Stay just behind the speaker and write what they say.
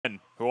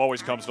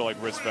always comes to like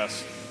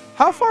Rizzfest.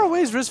 How far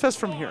away is Rizzfest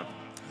from here?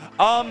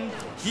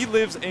 He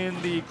lives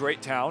in the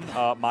great town,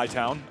 my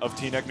town, of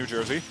Teaneck, New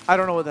Jersey. I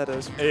don't know what that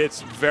is.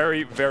 It's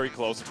very, very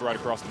close. It's right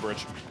across the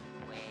bridge.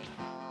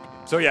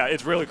 So yeah,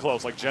 it's really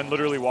close. Like Jen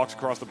literally walks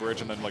across the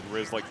bridge, and then like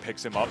Riz like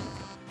picks him up.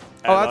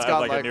 Oh, that's at,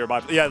 like a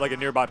nearby, yeah, like a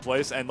nearby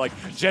place, and like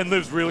Jen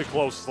lives really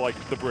close to like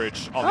the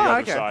bridge on the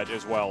other side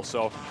as well.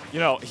 So you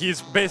know,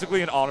 he's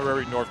basically an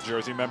honorary North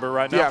Jersey member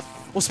right now. Yeah.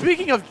 Well,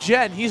 speaking of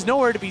Jen, he's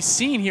nowhere to be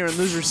seen here in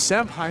Loser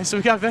Semi. So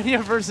we got Venia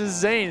versus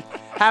Zane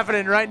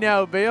happening right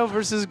now. Bayo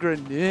versus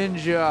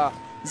Greninja.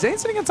 Zane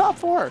sitting in top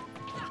 4.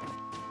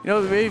 You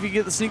know, maybe if you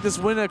get to sneak this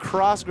win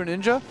across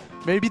Greninja,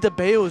 maybe the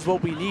Bayo is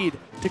what we need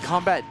to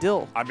combat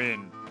Dill. I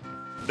mean,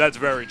 that's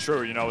very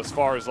true. You know, as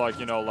far as like,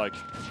 you know, like.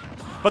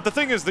 But the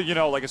thing is that, you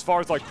know, like, as far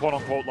as, like,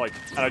 quote-unquote, like,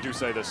 and I do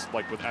say this,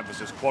 like, with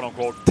emphasis,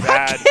 quote-unquote,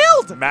 bad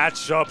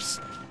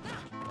matchups,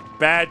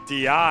 bad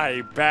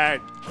DI,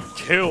 bad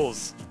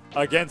kills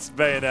against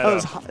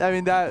Bayonetta. I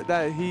mean, that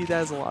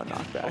has a lot of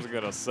knockback. I was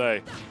going to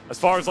say. As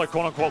far as, like,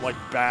 quote-unquote, like,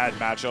 bad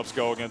matchups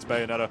go against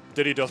Bayonetta,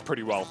 Diddy does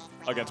pretty well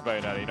against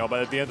Bayonetta, you know,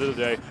 but at the end of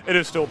the day, it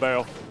is still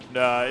Bayo.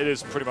 It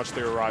is pretty much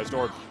theorized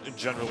or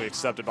generally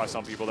accepted by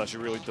some people that she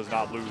really does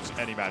not lose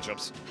any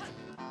matchups.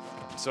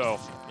 So,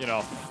 you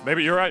know,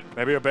 maybe you're right.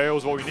 Maybe a Bayo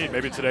is what we need.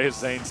 Maybe today is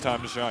Zane's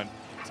time to shine.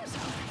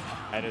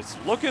 And it's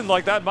looking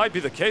like that might be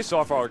the case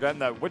so far. Getting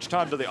that which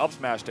time to the up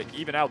smash to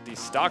even out these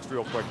stocks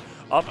real quick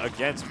up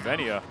against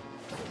Venia.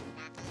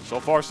 So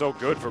far, so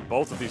good for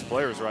both of these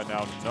players right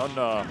now.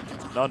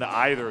 None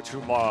either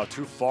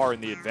too far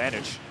in the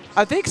advantage.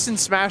 I think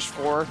since Smash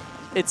 4,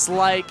 it's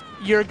like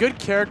you're a good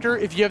character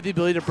if you have the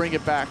ability to bring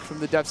it back from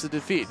the depths of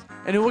defeat.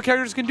 And what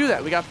characters can do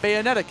that? We got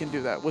Bayonetta can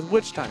do that with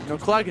Witch Time. You know,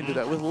 Cloud can do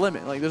that with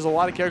Limit. Like, there's a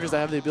lot of characters that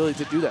have the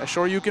ability to do that.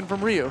 Shoryuken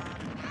from Ryu.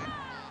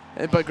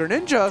 But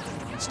Greninja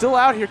still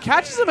out here,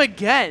 catches him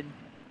again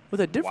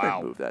with a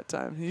different move that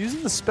time. He's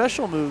using the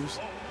special moves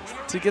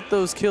to get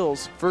those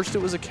kills. First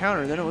it was a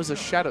counter, then it was a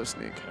Shadow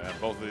Sneak. Yeah,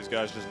 both of these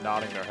guys just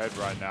nodding their head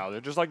right now.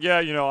 They're just like, yeah,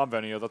 you know, I'm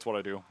Venia. That's what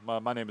I do.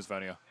 My name is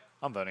Venia.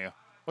 I'm Venia.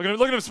 Look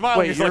at him smiling.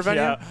 Wait, He's you're like,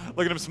 Venia? yeah.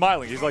 Look at him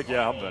smiling. He's like,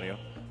 yeah, I'm Venia.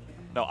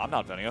 No, I'm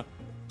not Venia.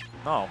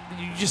 No.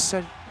 You just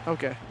said,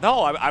 okay. No,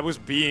 I was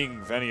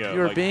being Venia. You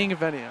were like, being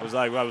Venia.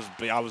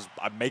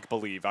 I make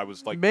believe. I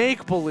was like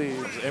make believe.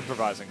 I was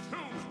improvising.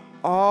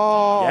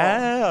 Oh.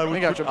 Yeah,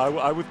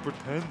 I would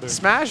pretend.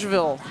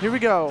 Smashville. Here we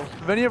go.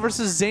 Venia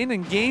versus Zane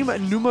in game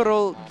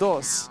numero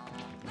dos.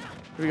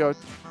 Here we go.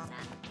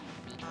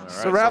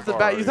 So right off the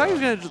bat, you thought he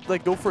was gonna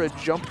like go for a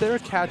jump there,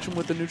 catch him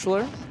with the neutral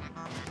air,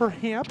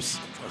 perhaps.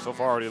 So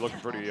far, already looking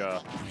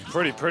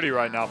pretty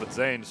right now. But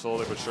Zane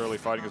slowly but surely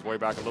fighting his way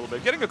back a little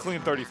bit, getting a clean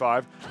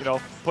 35. You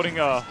know, putting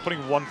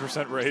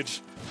 1%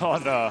 rage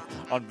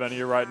on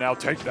Venia right now.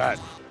 Take that.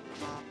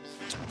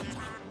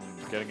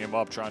 Getting him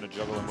up, trying to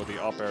juggle him with the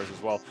up airs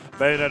as well.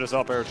 Bayonetta's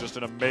up air is just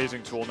an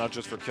amazing tool, not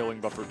just for killing,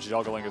 but for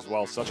juggling as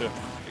well. Such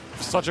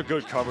a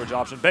good coverage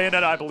option.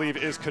 Bayonetta, I believe,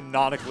 is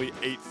canonically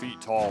 8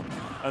 feet tall,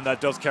 and that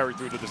does carry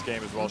through to this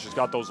game as well. She's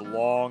got those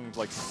long,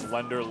 like,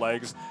 slender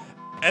legs,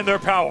 and they're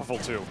powerful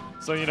too.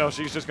 So, you know,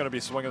 she's just going to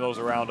be swinging those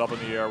around up in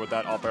the air with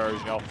that up air,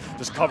 you know,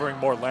 just covering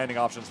more landing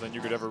options than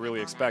you could ever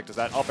really expect, as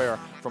that up air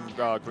from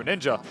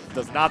Greninja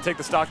does not take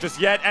the stock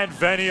just yet, and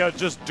Venia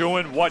just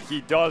doing what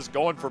he does,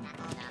 going for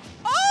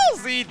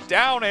ballsy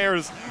down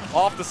airs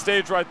off the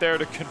stage right there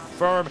to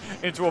confirm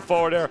into a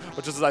forward air.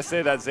 But just as I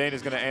say that, Zane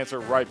is going to answer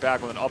right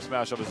back with an up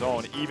smash of his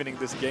own, evening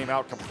this game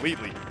out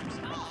completely.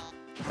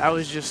 That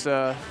was just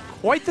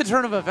quite the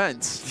turn of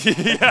events.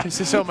 Yeah. To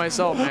say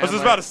myself, man. I was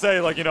just about to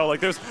say, like, you know, like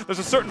there's a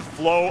certain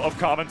flow of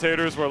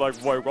commentators where like,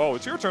 whoa,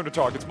 it's your turn to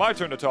talk, it's my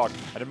turn to talk.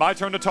 And in my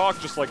turn to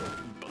talk, just like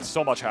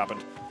so much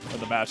happened in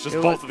the match.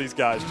 Just both of these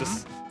guys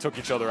just took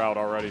each other out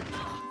already.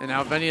 And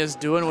now Venia's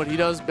doing what he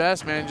does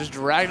best, man. Just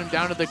dragging him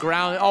down to the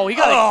ground. Oh, he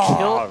got a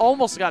kill.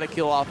 Almost got a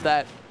kill off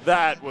that.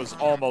 That was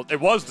almost, it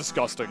was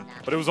disgusting,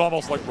 but it was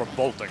almost like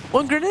revolting.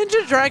 When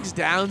Greninja drags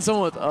down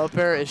someone with up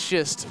air, it's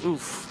just,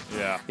 oof.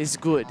 Yeah. It's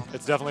good.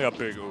 It's definitely a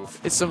big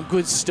oof. It's some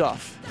good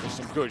stuff. It's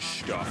some good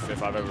stuff,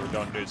 if I've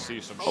ever did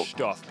see some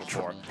stuff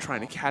before.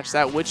 Trying to catch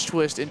that witch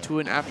twist into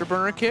an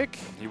afterburner kick.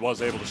 He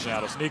was able to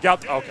shadow sneak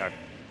out. Okay.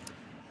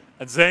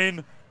 And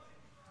Zane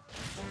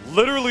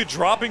literally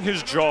dropping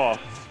his jaw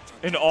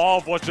in awe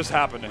of what just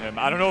happened to him.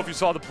 I don't know if you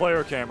saw the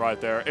player cam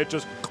right there. It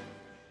just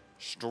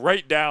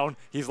straight down.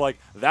 He's like,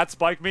 that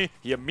spiked me.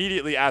 He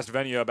immediately asked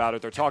Venia about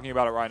it. They're talking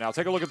about it right now.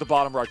 Take a look at the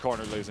bottom right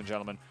corner, ladies and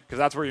gentlemen, because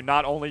that's where you're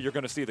not only you're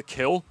going to see the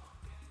kill,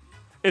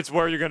 it's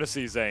where you're going to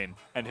see Zane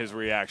and his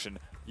reaction.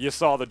 You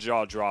saw the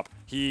jaw drop.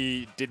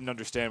 He didn't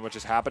understand what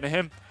just happened to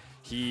him.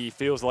 He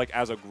feels like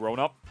as a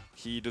grown-up,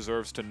 he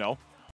deserves to know